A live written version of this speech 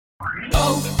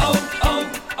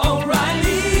O'Reilly.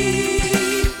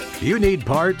 You need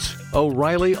parts?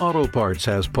 O'Reilly Auto Parts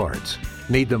has parts.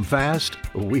 Need them fast?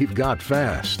 We've got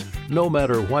fast. No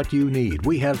matter what you need,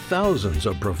 we have thousands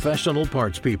of professional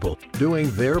parts people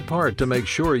doing their part to make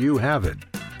sure you have it.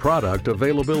 Product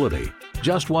availability.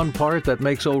 Just one part that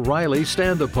makes O'Reilly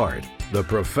stand apart. The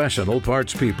professional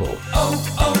parts people.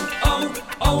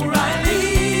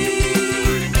 O'Reilly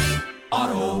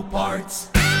Auto Parts.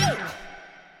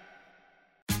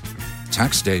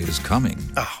 Tax day is coming.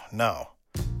 Oh, no.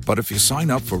 But if you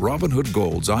sign up for Robinhood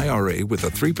Gold's IRA with a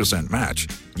 3% match,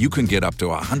 you can get up to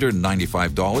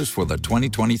 $195 for the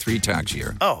 2023 tax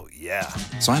year. Oh, yeah.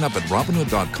 Sign up at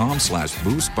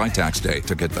Robinhood.com/boost by tax day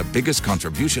to get the biggest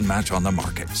contribution match on the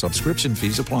market. Subscription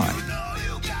fees apply.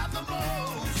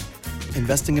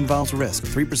 Investing involves risk.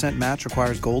 3% match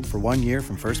requires gold for 1 year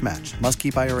from first match. Must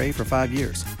keep IRA for 5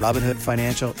 years. Robinhood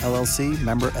Financial, LLC,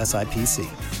 member SIPC.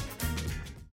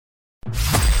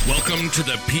 Welcome to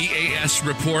the PAS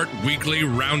Report Weekly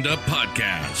Roundup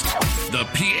Podcast. The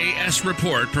PAS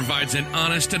Report provides an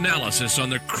honest analysis on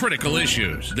the critical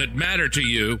issues that matter to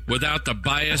you without the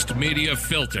biased media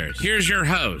filters. Here's your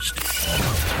host,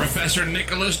 Professor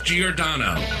Nicholas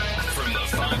Giordano. From the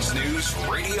Fox News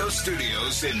radio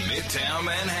studios in Midtown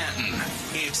Manhattan,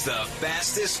 it's the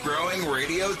fastest growing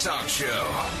radio talk show.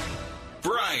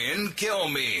 Brian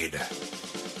Kilmeade.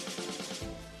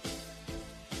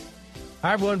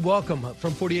 Hi, everyone. Welcome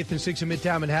from 48th and 6th in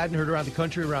Midtown Manhattan. Heard around the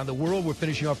country, around the world. We're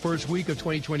finishing our first week of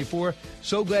 2024.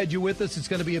 So glad you're with us. It's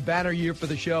going to be a banner year for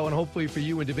the show and hopefully for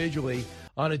you individually.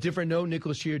 On a different note,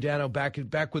 Nicholas Giordano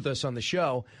back with us on the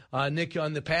show. Nick,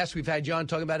 on the past, we've had John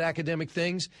talking about academic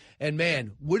things. And,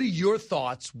 man, what are your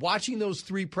thoughts watching those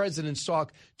three presidents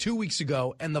talk 2 weeks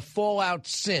ago and the fallout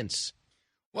since?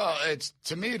 Well,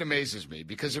 to me, it amazes me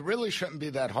because it really shouldn't be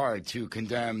that hard to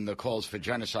condemn the calls for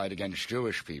genocide against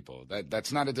Jewish people.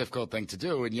 That's not a difficult thing to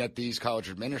do, and yet these college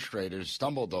administrators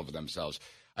stumbled over themselves.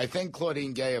 I think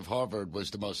Claudine Gay of Harvard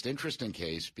was the most interesting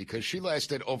case because she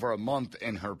lasted over a month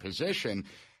in her position,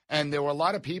 and there were a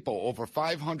lot of people, over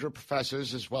 500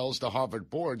 professors as well as the Harvard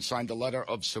board, signed a letter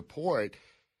of support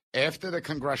after the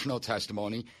congressional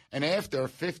testimony and after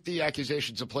 50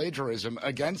 accusations of plagiarism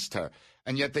against her.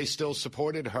 And yet they still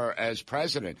supported her as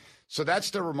president. So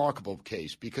that's the remarkable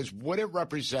case because what it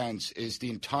represents is the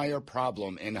entire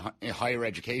problem in higher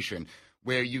education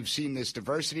where you've seen this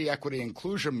diversity, equity,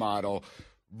 inclusion model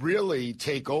really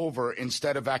take over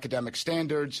instead of academic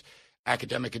standards,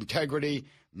 academic integrity,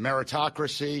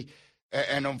 meritocracy.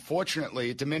 And unfortunately,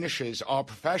 it diminishes our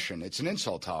profession. It's an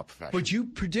insult to our profession. But you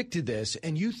predicted this,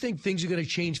 and you think things are going to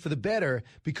change for the better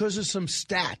because of some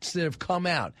stats that have come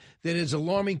out that is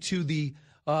alarming to the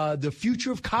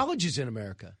future of colleges in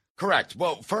America. Correct.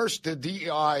 Well, first, the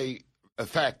DEI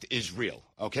effect is real.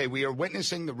 Okay, we are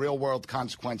witnessing the real-world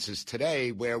consequences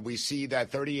today where we see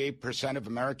that 38% of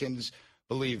Americans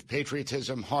believe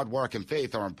patriotism, hard work, and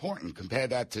faith are important. Compare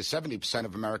that to 70%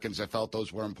 of Americans that felt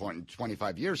those were important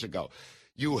 25 years ago.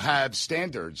 You have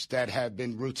standards that have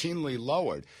been routinely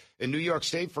lowered. In New York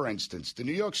State, for instance, the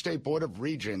New York State Board of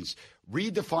Regents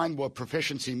redefined what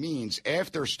proficiency means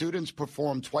after students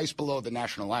perform twice below the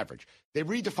national average. They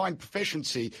redefined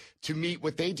proficiency to meet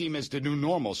what they deem as the new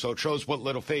normal, so it shows what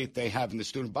little faith they have in the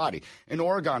student body. In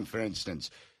Oregon, for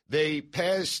instance, they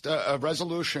passed a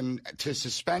resolution to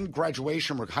suspend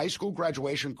high school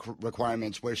graduation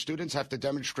requirements where students have to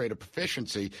demonstrate a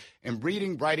proficiency in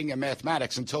reading, writing, and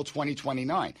mathematics until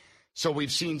 2029. So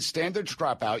we've seen standards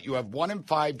drop out. You have 1 in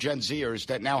 5 Gen Zers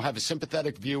that now have a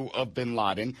sympathetic view of bin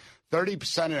Laden.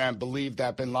 30% of them believe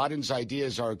that bin Laden's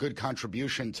ideas are a good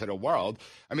contribution to the world.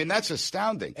 I mean, that's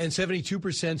astounding. And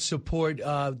 72% support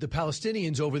the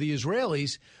Palestinians over the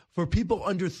Israelis for people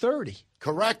under 30.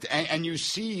 Correct. And you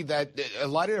see that a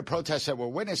lot of the protests that we're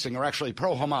witnessing are actually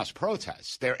pro-Hamas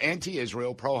protests. They're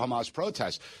anti-Israel, pro-Hamas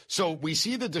protests. So we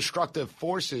see the destructive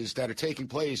forces that are taking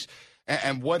place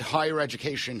and what higher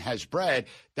education has bred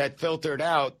that filtered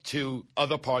out to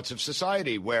other parts of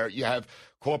society where you have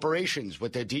corporations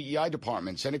with their DEI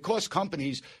departments. And it costs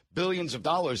companies billions of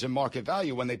dollars in market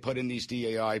value when they put in these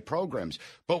DEI programs.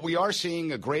 But we are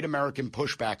seeing a great American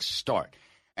pushback start.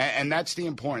 And that's the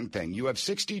important thing. You have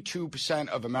 62%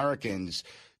 of Americans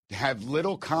have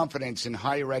little confidence in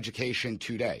higher education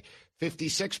today.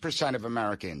 56% of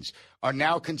Americans are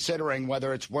now considering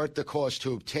whether it's worth the cost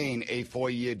to obtain a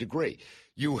 4-year degree.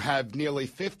 You have nearly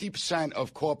 50%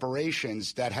 of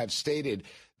corporations that have stated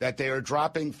that they are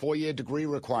dropping 4-year degree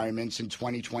requirements in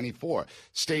 2024.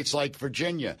 States like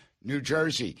Virginia, New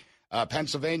Jersey,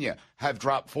 Pennsylvania have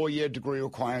dropped 4-year degree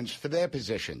requirements for their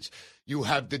positions. You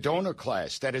have the donor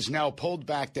class that has now pulled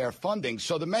back their funding.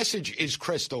 So the message is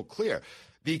crystal clear.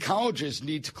 The colleges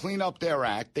need to clean up their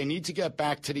act. They need to get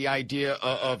back to the idea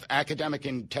of academic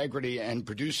integrity and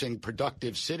producing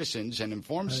productive citizens and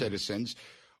informed citizens,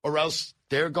 or else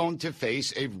they're going to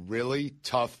face a really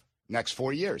tough next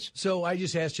 4 years. So I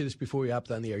just asked you this before we hopped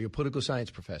on the air. You're a political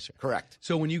science professor. Correct.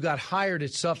 So when you got hired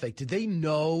at Suffolk, did they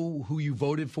know who you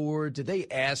voted for? Did they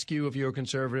ask you if you're a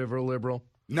conservative or a liberal?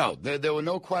 No, there were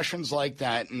no questions like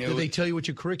that. Did they tell you what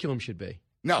your curriculum should be?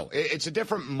 No, it's a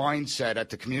different mindset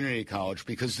at the community college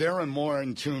because they're more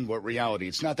in tune with reality.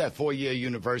 It's not that 4-year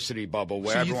university bubble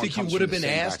where everyone comes from the same background. So you think you would have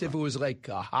been asked if it was like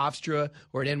Hofstra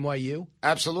or at NYU?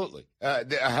 Absolutely. I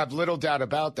have little doubt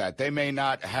about that. They may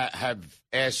not have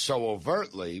asked so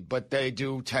overtly, but they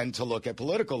do tend to look at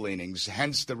political leanings,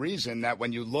 hence the reason that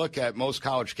when you look at most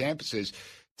college campuses,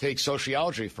 take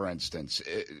sociology, for instance,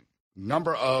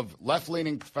 number of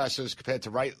left-leaning professors compared to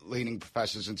right-leaning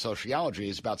professors in sociology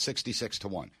is about 66 to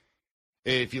 1.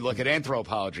 If you look at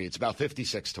anthropology, it's about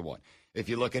 56 to 1. If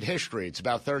you look at history, it's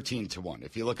about 13 to 1.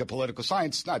 If you look at political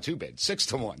science, it's not too bad, 6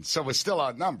 to 1. So we're still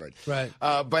outnumbered. Right.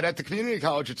 But at the community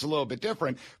college, it's a little bit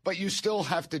different. But you still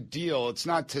have to deal. It's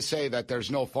not to say that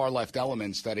there's no far-left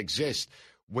elements that exist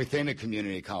within a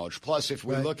community college. Plus, if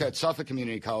we look at Suffolk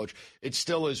Community College, it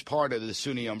still is part of the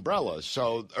SUNY umbrella.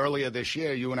 So earlier this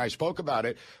year, you and I spoke about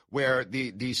it, where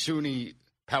the SUNY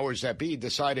powers that be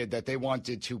decided that they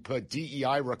wanted to put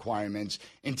DEI requirements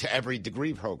into every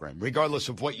degree program. Regardless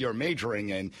of what you're majoring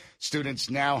in, students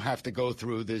now have to go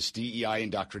through this DEI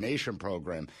indoctrination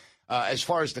program. As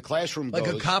far as the classroom goes—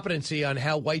 like a competency on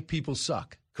how white people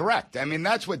suck. Correct. I mean,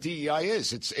 that's what DEI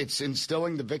is. It's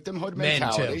instilling the victimhood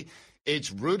mentality.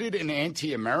 It's rooted in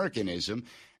anti-Americanism,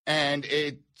 and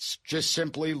it's just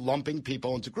simply lumping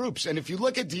people into groups. And if you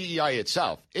look at DEI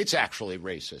itself, it's actually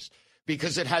racist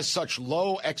because it has such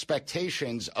low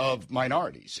expectations of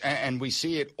minorities. And we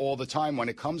see it all the time when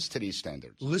it comes to these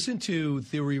standards. Listen to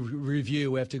the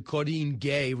review after Claudine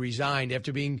Gay resigned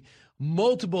after being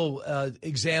multiple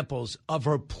examples of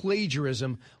her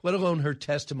plagiarism, let alone her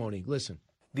testimony. Listen.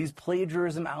 These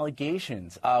plagiarism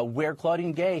allegations where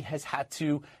Claudine Gay has had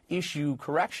to issue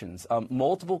corrections,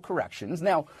 multiple corrections.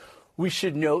 Now, we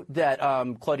should note that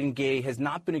Claudine Gay has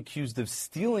not been accused of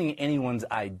stealing anyone's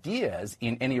ideas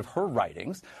in any of her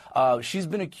writings. She's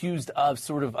been accused of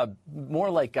sort of more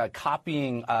like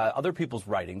copying other people's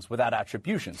writings without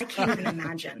attribution. I can't even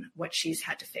imagine what she's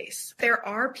had to face. There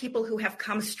are people who have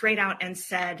come straight out and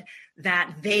said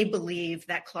that they believe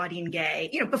that Claudine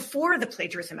Gay, before the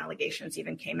plagiarism allegations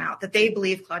even came out, that they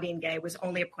believe Claudine Gay was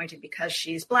only appointed because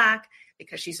she's Black,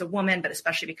 because she's a woman, but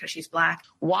especially because she's Black.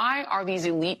 Why are these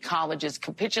elite colleges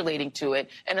capitulating to it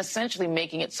and essentially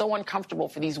making it so uncomfortable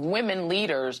for these women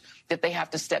leaders that they have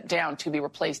to step down to be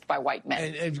replaced by white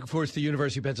men? And of course, the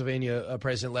University of Pennsylvania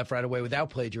president left right away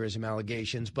without plagiarism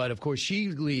allegations. But of course, she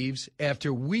leaves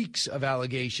after weeks of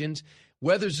allegations,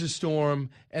 weathers the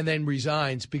storm, and then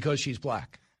resigns because she's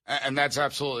Black. And that's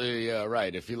absolutely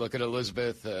right. If you look at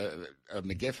Elizabeth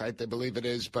McGiff, I believe it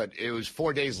is, but it was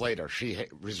 4 days later she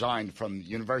resigned from the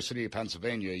University of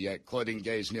Pennsylvania, yet Claudine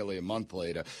Gay is nearly a month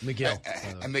later. McGill.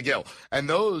 And McGill. And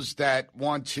those that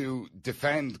want to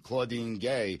defend Claudine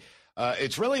Gay,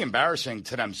 it's really embarrassing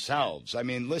to themselves. I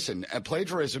mean, listen,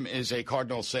 plagiarism is a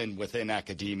cardinal sin within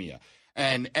academia.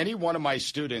 And any one of my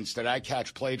students that I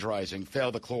catch plagiarizing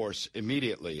fail the course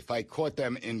immediately. If I caught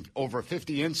them in over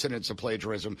 50 incidents of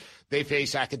plagiarism, they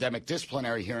face academic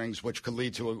disciplinary hearings, which could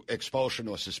lead to expulsion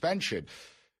or suspension.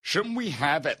 Shouldn't we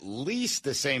have at least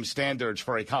the same standards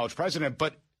for a college president,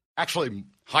 but actually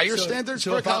higher standards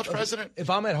for a college president? If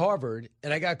I'm at Harvard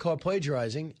and I got caught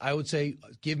plagiarizing, I would say,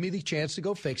 give me the chance to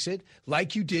go fix it,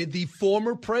 like you did the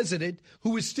former president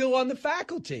who is still on the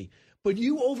faculty. But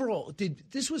you overall,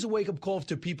 this was a wake-up call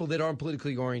to people that aren't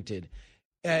politically oriented.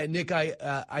 Nick,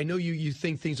 I know you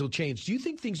think things will change. Do you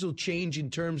think things will change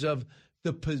in terms of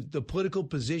the political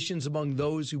positions among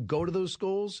those who go to those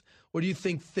schools? Or do you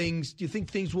think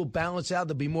things will balance out,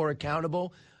 they'll be more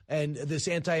accountable, and this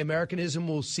anti-Americanism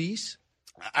will cease?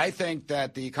 I think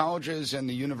that the colleges and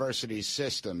the university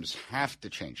systems have to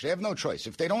change. They have no choice.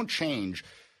 If they don't change,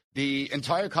 the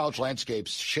entire college landscape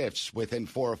shifts within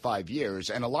 4 or 5 years,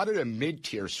 and a lot of the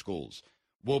mid-tier schools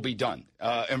will be done.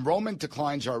 Enrollment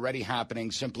declines are already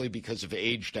happening simply because of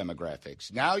age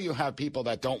demographics. Now you have people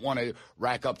that don't want to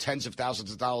rack up tens of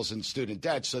thousands of dollars in student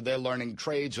debt, so they're learning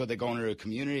trades or they're going to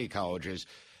community colleges,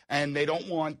 and they don't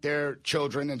want their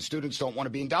children and students don't want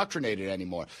to be indoctrinated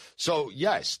anymore. So,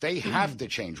 yes, they have to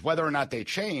change. Whether or not they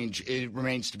change, it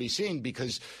remains to be seen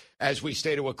because as we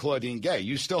stated with Claudine Gay.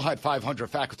 You still had 500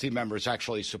 faculty members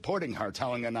actually supporting her,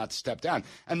 telling her not to step down.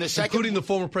 And the second, including the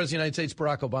former president of the United States,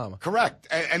 Barack Obama. Correct.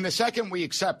 And the second we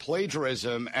accept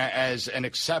plagiarism as an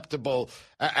acceptable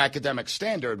academic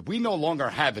standard, we no longer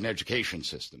have an education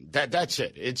system. That's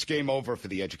it. It's game over for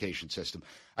the education system.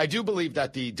 I do believe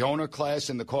that the donor class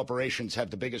and the corporations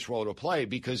have the biggest role to play,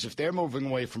 because if they're moving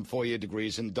away from four-year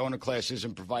degrees and the donor class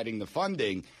isn't providing the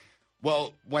funding,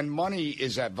 well, when money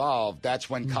is involved, that's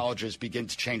when colleges begin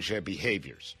to change their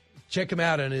behaviors. Check him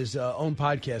out on his own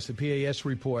podcast, the PAS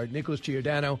Report. Nicholas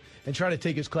Giordano, and try to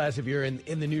take his class if you're in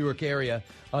the New York area.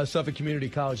 Suffolk Community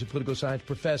College, a political science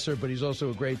professor, but he's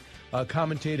also a great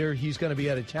commentator. He's going to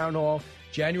be at a town hall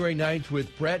January 9th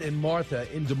with Brett and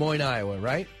Martha in Des Moines, Iowa,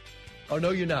 right? Oh, no,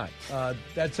 you're not.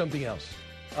 That's something else.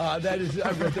 That is,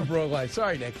 I read the wrong line.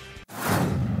 Sorry, Nick.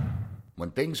 When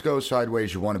things go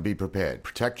sideways, you want to be prepared.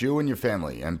 Protect you and your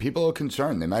family. And people are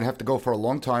concerned. They might have to go for a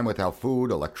long time without food,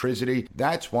 electricity.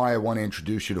 That's why I want to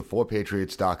introduce you to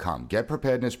 4patriots.com. Get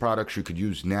preparedness products you could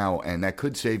use now, and that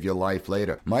could save your life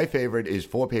later. My favorite is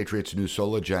 4Patriots' new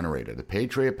solar generator, the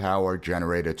Patriot Power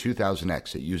Generator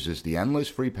 2000X. It uses the endless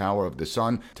free power of the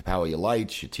sun to power your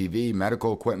lights, your TV,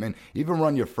 medical equipment, even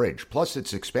run your fridge. Plus,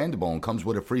 it's expandable and comes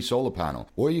with a free solar panel.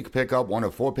 Or you can pick up one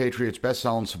of 4Patriots'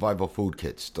 best-selling survival food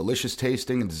kits. Delicious tasting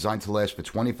and designed to last for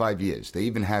 25 years. They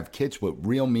even have kits with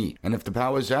real meat. And if the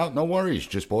power's out, no worries.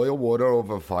 Just boil water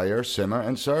over fire, simmer,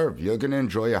 and serve. You're going to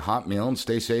enjoy a hot meal and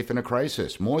stay safe in a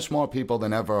crisis. More smart people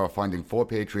than ever are finding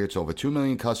 4Patriots. Over 2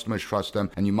 million customers trust them,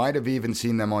 and you might have even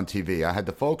seen them on TV. I had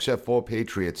the folks at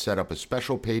 4Patriots set up a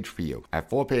special page for you at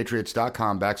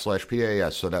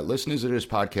 4patriots.com/PAS so that listeners of this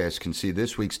podcast can see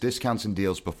this week's discounts and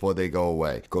deals before they go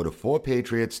away. Go to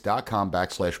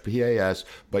 4patriots.com/PAS,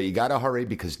 but you gotta hurry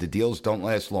because the deals don't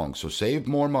last long. So save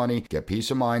more money, get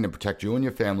peace of mind, and protect you and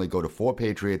your family. Go to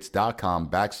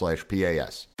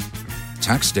 4patriots.com/PAS.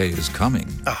 Tax day is coming.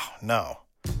 Oh, no.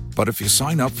 But if you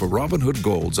sign up for Robinhood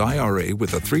Gold's IRA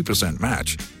with a 3%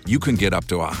 match, you can get up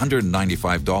to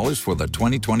 $195 for the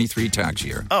 2023 tax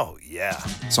year. Oh, yeah.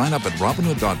 Sign up at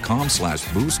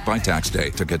Robinhood.com/boost by tax day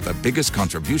to get the biggest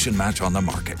contribution match on the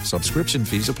market. Subscription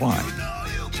fees apply.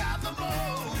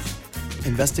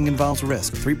 Investing involves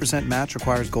risk. 3% match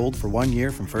requires gold for 1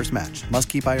 year from first match. Must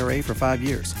keep IRA for 5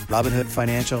 years. Robinhood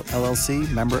Financial, LLC,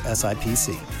 member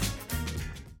SIPC.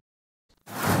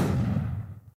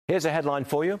 Here's a headline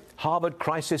for you. Harvard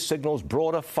crisis signals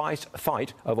broader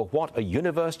fight over what a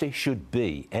university should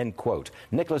be, end quote.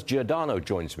 Nicholas Giordano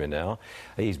joins me now.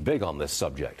 He's big on this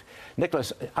subject.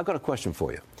 Nicholas, I've got a question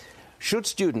for you. Should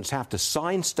students have to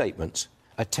sign statements,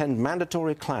 attend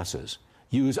mandatory classes,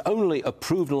 use only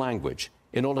approved language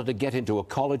in order to get into a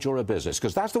college or a business?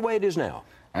 Because that's the way it is now.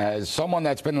 As someone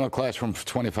that's been in the classroom for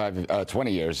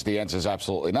 20 years, the answer is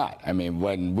absolutely not. I mean,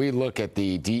 when we look at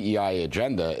the DEI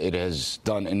agenda, it has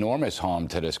done enormous harm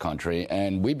to this country,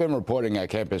 and we've been reporting at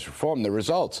Campus Reform the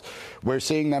results. We're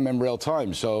seeing them in real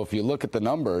time. So if you look at the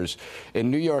numbers, in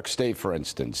New York State, for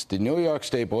instance, the New York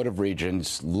State Board of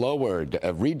Regents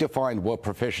redefined what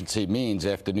proficiency means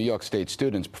after New York State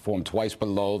students performed twice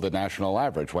below the national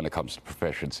average when it comes to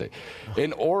proficiency.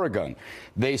 In Oregon,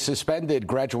 they suspended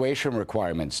graduation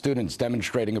requirements, students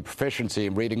demonstrating a proficiency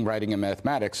in reading, writing, and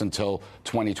mathematics until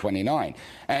 2029.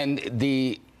 And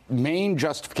the main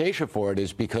justification for it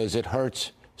is because it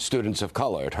hurts students of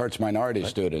color. It hurts minority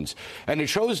students. And it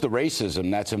shows the racism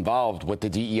that's involved with the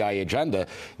DEI agenda.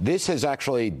 This has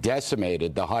actually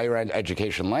decimated the higher ed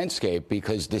education landscape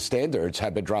because the standards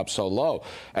have been dropped so low.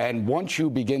 And once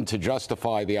you begin to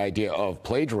justify the idea of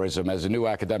plagiarism as a new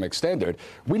academic standard,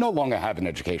 we no longer have an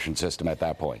education system at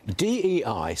that point.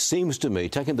 DEI seems to me,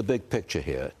 taking the big picture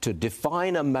here, to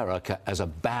define America as a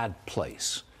bad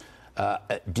place.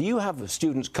 Do you have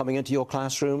students coming into your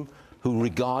classroom who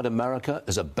regard America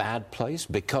as a bad place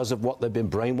because of what they've been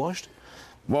brainwashed?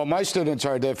 Well, my students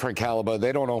are a different caliber.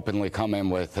 They don't openly come in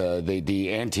with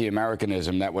the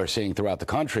anti-Americanism that we're seeing throughout the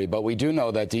country, but we do know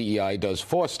that DEI does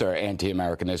foster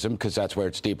anti-Americanism because that's where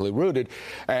it's deeply rooted,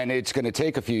 and it's going to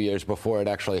take a few years before it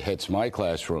actually hits my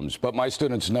classrooms. But my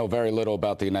students know very little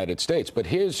about the United States. But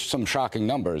here's some shocking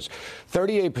numbers.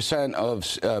 38%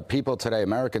 of people today,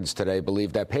 Americans today,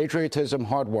 believe that patriotism,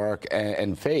 hard work,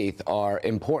 and faith are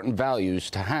important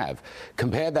values to have.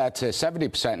 Compare that to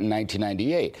 70% in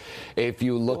 1998. If you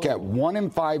you look at 1 in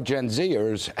 5 Gen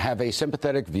Zers have a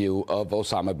sympathetic view of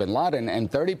Osama bin Laden, and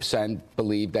 30%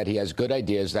 believe that he has good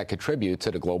ideas that contribute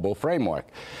to the global framework.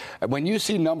 When you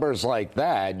see numbers like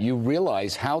that, you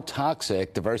realize how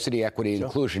toxic diversity, equity, and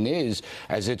inclusion is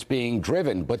as it's being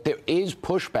driven. But there is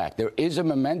pushback. There is a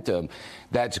momentum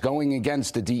that's going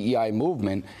against the DEI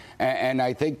movement, and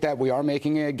I think that we are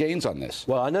making gains on this.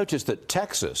 Well, I noticed that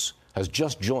Texas has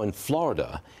just joined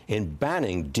Florida in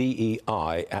banning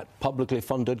DEI at publicly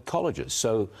funded colleges.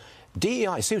 So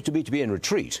DEI seems to be in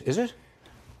retreat, is it?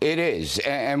 It is.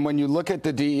 And when you look at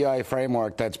the DEI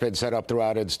framework that's been set up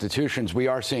throughout institutions, we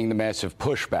are seeing the massive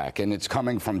pushback. And it's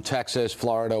coming from Texas,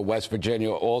 Florida, West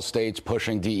Virginia, all states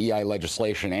pushing DEI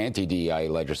legislation, anti-DEI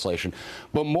legislation.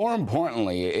 But more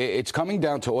importantly, it's coming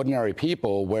down to ordinary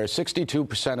people, where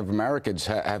 62% of Americans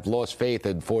have lost faith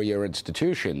in four-year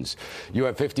institutions. You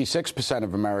have 56%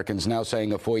 of Americans now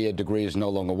saying a four-year degree is no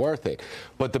longer worth it.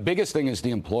 But the biggest thing is the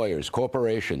employers,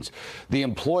 corporations. The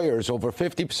employers, over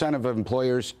 50% of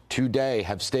employers today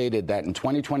have stated that in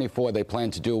 2024 they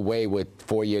plan to do away with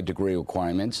four-year degree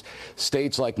requirements.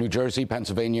 States like New Jersey,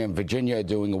 Pennsylvania, and Virginia are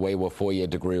doing away with four-year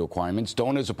degree requirements.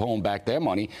 Donors are pulling back their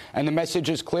money, and the message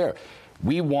is clear.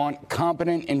 We want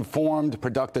competent, informed,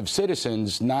 productive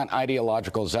citizens, not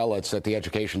ideological zealots that the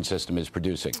education system is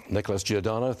producing. Nicholas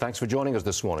Giordano, thanks for joining us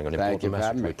this morning on Important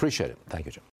Message. We appreciate it. Thank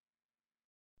you, Jim.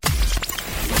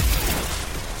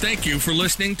 Thank you for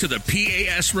listening to the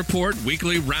PAS Report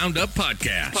Weekly Roundup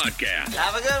Podcast.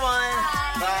 Have a good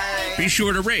one. Bye. Be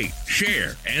sure to rate,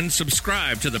 share, and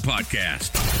subscribe to the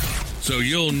podcast so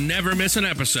you'll never miss an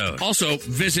episode. Also,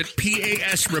 visit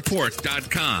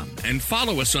PASReport.com and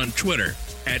follow us on Twitter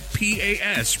at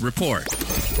PAS Report.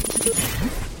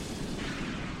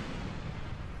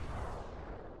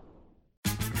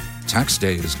 Tax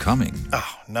day is coming.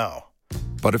 Oh, no.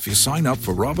 But if you sign up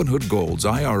for Robinhood Gold's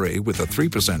IRA with a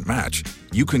 3% match,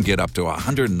 you can get up to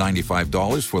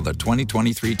 $195 for the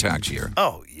 2023 tax year.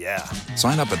 Oh, yeah.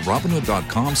 Sign up at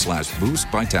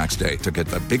Robinhood.com/boost by tax day to get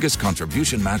the biggest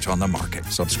contribution match on the market.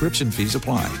 Subscription fees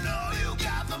apply.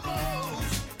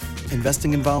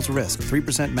 Investing involves risk.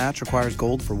 3% match requires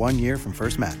gold for 1 year from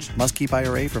first match. Must keep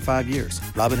IRA for 5 years.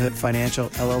 Robinhood Financial,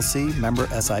 LLC, member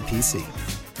SIPC.